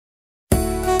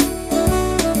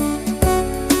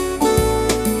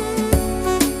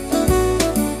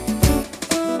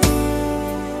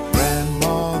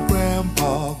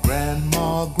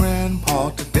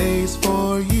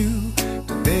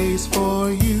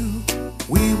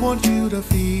want you to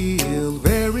feel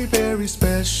very, very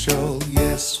special.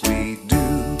 Yes, we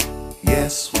do.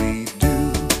 Yes, we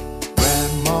do.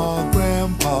 Grandma,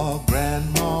 Grandpa,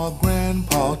 Grandma,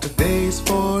 Grandpa, today's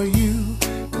for you.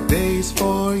 Today's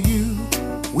for you.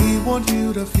 We want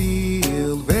you to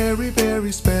feel very,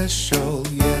 very special.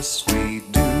 Yes, we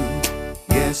do.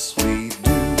 Yes, we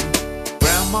do.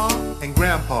 Grandma and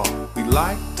Grandpa, we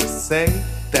like to say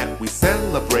that we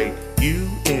celebrate you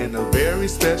in a very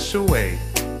special way.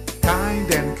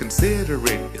 Kind and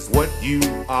considerate is what you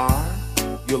are.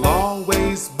 You'll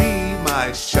always be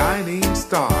my shining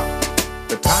star.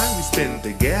 The time we spend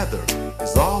together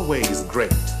is always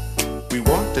great. We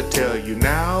want to tell you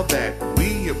now that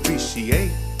we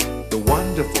appreciate the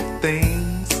wonderful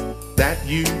things that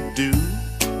you do.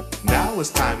 Now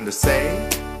it's time to say,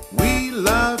 we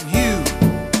love you.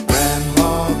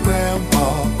 Grandma,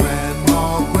 Grandpa,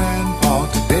 Grandma,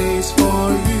 Grandpa, today's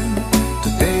for you.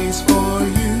 Today's for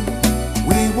you.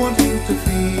 We want you to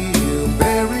feel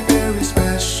very, very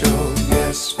special.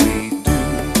 Yes, we do.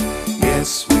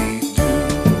 Yes, we do.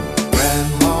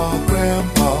 Grandma,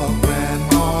 Grandpa,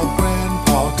 Grandma,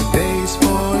 Grandpa, today's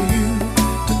for you.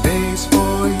 Today's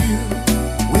for you.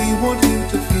 We want you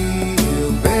to feel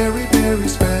very, very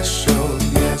special.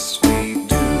 Yes, we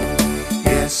do.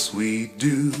 Yes, we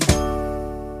do.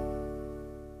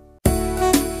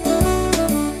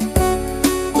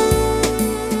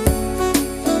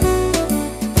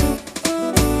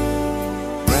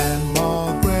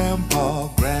 Grandma, Grandpa,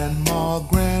 Grandma,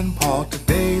 Grandpa,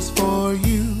 today's for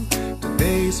you.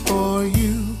 Today's for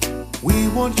you. We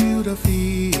want you to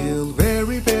feel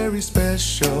very, very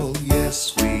special.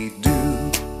 Yes, we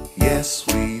do. Yes,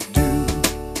 we do.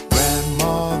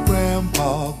 Grandma,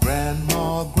 Grandpa,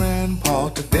 Grandma, Grandpa,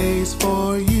 today's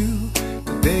for you.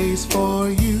 Today's for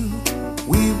you.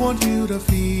 We want you to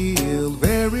feel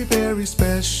very, very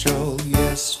special.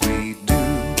 Yes, we do.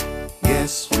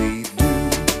 Yes, we do.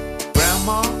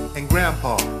 Grandma and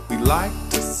Grandpa, we like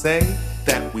to say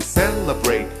that we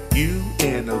celebrate you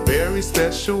in a very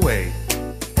special way.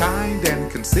 Kind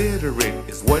and considerate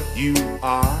is what you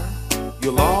are.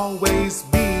 You'll always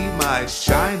be my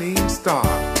shining star.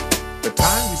 The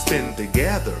time we spend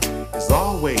together is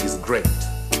always great.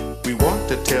 We want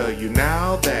to tell you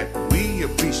now that we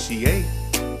appreciate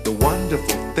the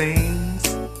wonderful things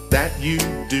that you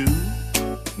do.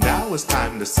 Now it's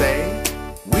time to say,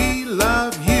 we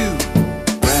love you.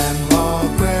 Grandma,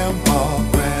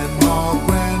 Grandpa, Grandma,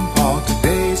 Grandpa,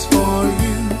 today's for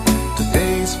you.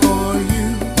 Today's for you.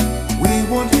 We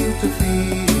want you to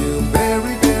feel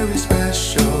very, very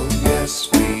special. Yes,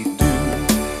 we do.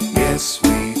 Yes,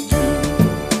 we do.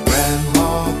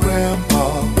 Grandma, Grandpa,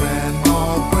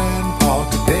 Grandma, Grandpa,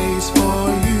 today's for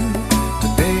you.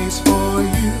 Today's for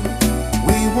you.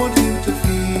 We want you to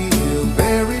feel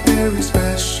very, very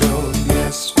special.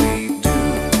 Yes, we do.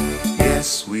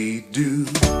 Yes, we do.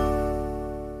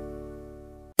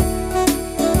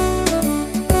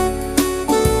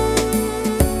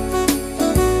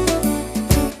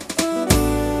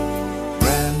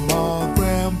 Grandma,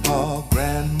 Grandpa,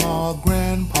 Grandma,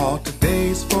 Grandpa,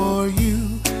 today's for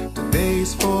you.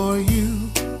 Today's for you.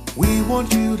 We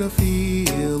want you to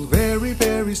feel very,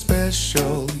 very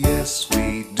special. Yes,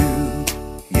 we do.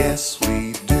 Yes,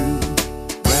 we do.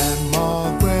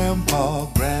 Grandma, Grandpa,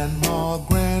 Grandma,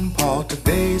 Grandpa,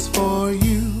 today's for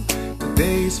you.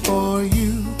 Today's for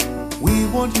you. We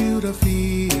want you to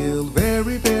feel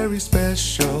very, very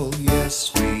special.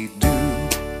 Yes, we do.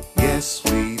 Yes,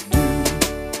 we do.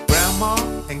 Grandma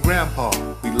and Grandpa,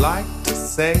 we like to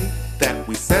say that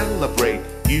we celebrate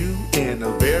you in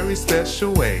a very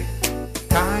special way.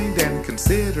 Kind and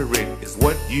considerate is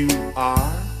what you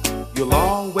are. You'll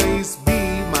always be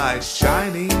my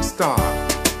shining star.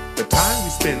 The time we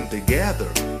spend together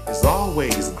is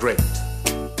always great.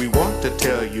 We want to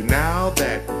tell you now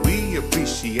that we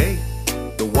appreciate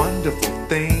the wonderful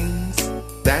things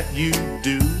that you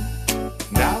do.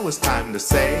 Now it's time to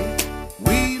say,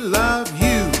 we love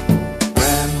you.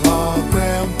 Grandma,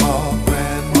 Grandpa,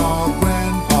 Grandma,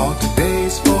 Grandpa,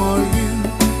 today's for you.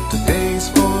 Today's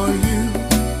for you.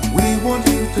 We want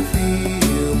you to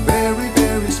feel very,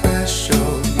 very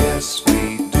special. Yes,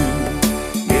 we do.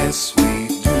 Yes, we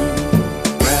do.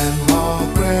 Grandma,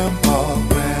 Grandpa,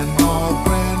 Grandma,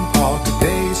 Grandpa,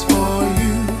 today's for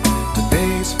you.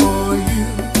 Today's for you.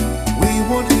 We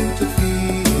want you to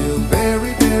feel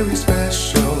very, very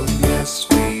special. Yes,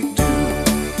 we do.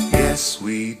 Yes,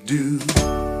 we do.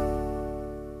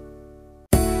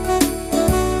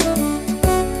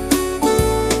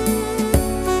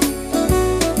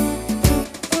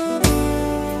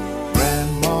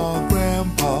 Grandma,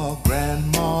 Grandpa,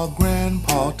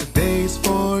 Grandma, today's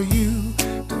for you.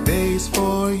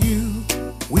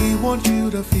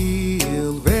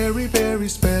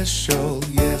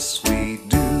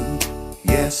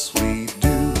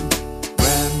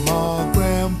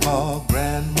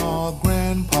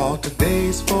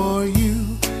 Today's for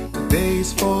you,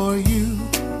 today's for you.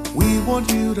 We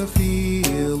want you to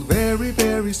feel very,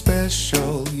 very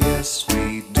special. Yes,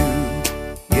 we do,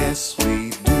 yes, we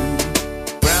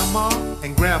do. Grandma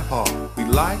and Grandpa, we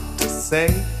like to say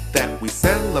that we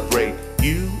celebrate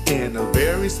you in a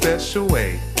very special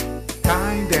way.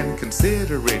 Kind and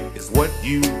considerate is what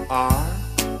you are.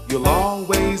 You'll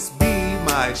always be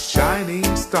my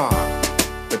shining star.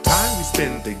 The time we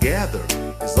spend together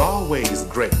is always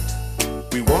great.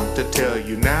 We want to tell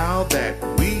you now that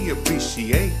we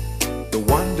appreciate the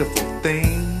wonderful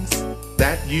things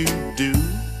that you do.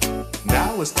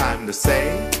 Now it's time to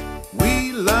say,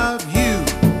 we love you.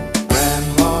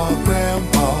 Grandma,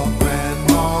 Grandpa,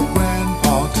 Grandma,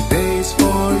 Grandpa, today's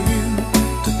for you,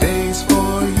 today's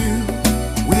for you.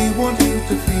 We want you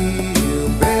to feel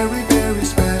very, very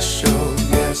special.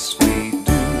 Yes, we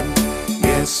do,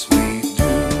 yes, we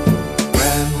do.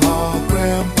 Grandma,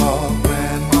 Grandpa,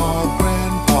 Grandma,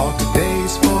 Grandpa,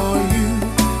 today's for you,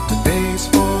 today's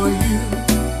for you.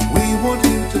 We want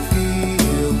you to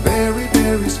feel very,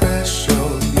 very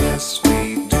special. Yes,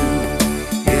 we do,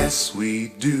 yes, we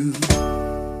do.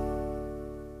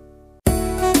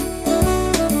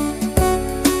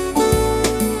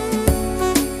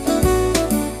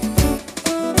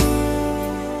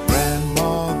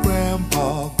 Grandma,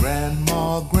 Grandpa,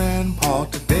 Grandma, Grandpa,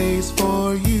 today's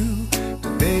for you,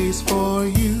 today's for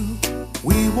you.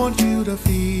 We want you to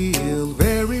feel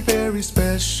very, very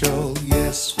special.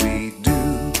 Yes, we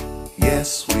do,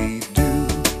 yes, we do.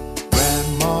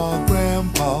 Grandma,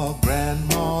 Grandpa,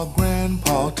 Grandma,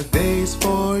 Grandpa, today's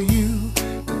for you,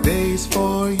 today's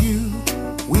for you.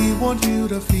 We want you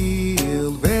to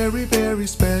feel very, very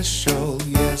special.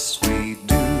 Yes, we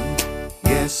do,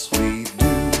 yes, we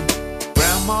do.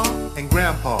 Grandma and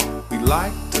Grandpa, we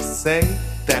like to say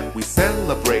that we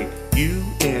celebrate you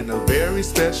in a very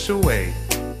special way.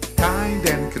 Kind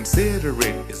and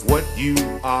considerate is what you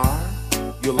are.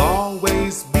 You'll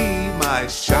always be my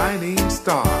shining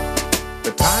star.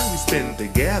 The time we spend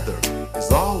together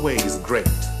is always great.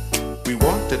 We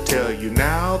want to tell you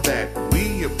now that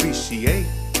we appreciate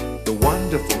the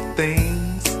wonderful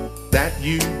things that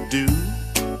you do.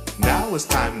 Now it's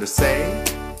time to say,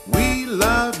 we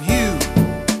love you.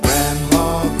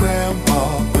 Grandma,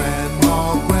 Grandpa,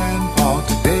 Grandma, Grandpa,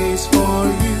 today's for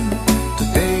you,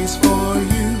 today's for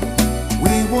you.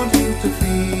 We want you to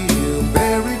feel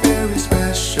very, very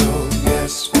special.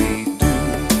 Yes, we do,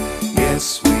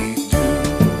 yes, we do.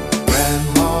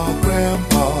 Grandma,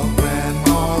 Grandpa,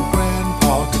 Grandma,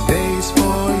 Grandpa, today's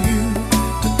for you,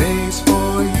 today's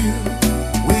for you.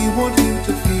 We want you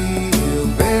to feel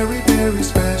very, very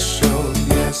special.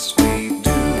 Yes, we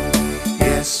do,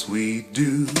 yes, we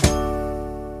do.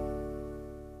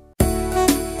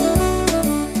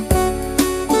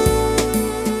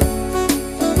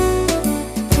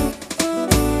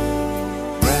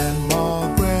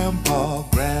 Grandma, Grandpa,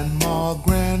 Grandma,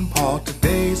 Grandpa,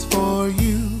 today's for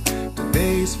you,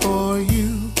 today's for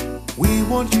you. We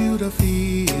want you to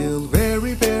feel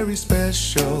very, very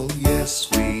special. Yes,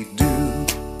 we do,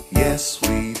 yes,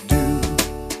 we do.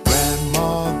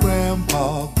 Grandma,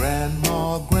 Grandpa,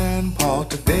 Grandma, Grandpa,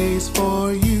 today's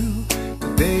for you,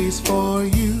 today's for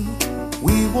you.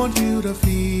 We want you to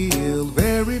feel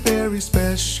very, very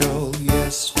special.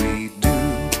 Yes, we do,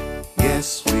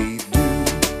 yes, we do.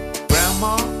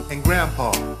 Grandma and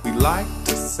Grandpa, we like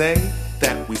to say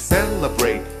that we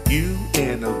celebrate you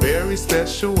in a very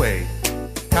special way.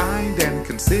 Kind and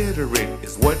considerate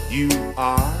is what you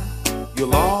are.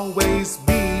 You'll always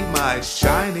be my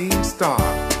shining star.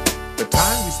 The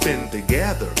time we spend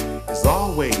together is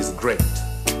always great.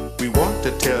 We want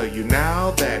to tell you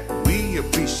now that we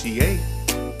appreciate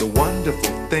the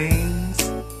wonderful things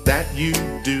that you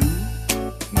do.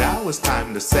 Now it's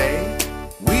time to say,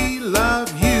 we love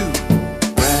you.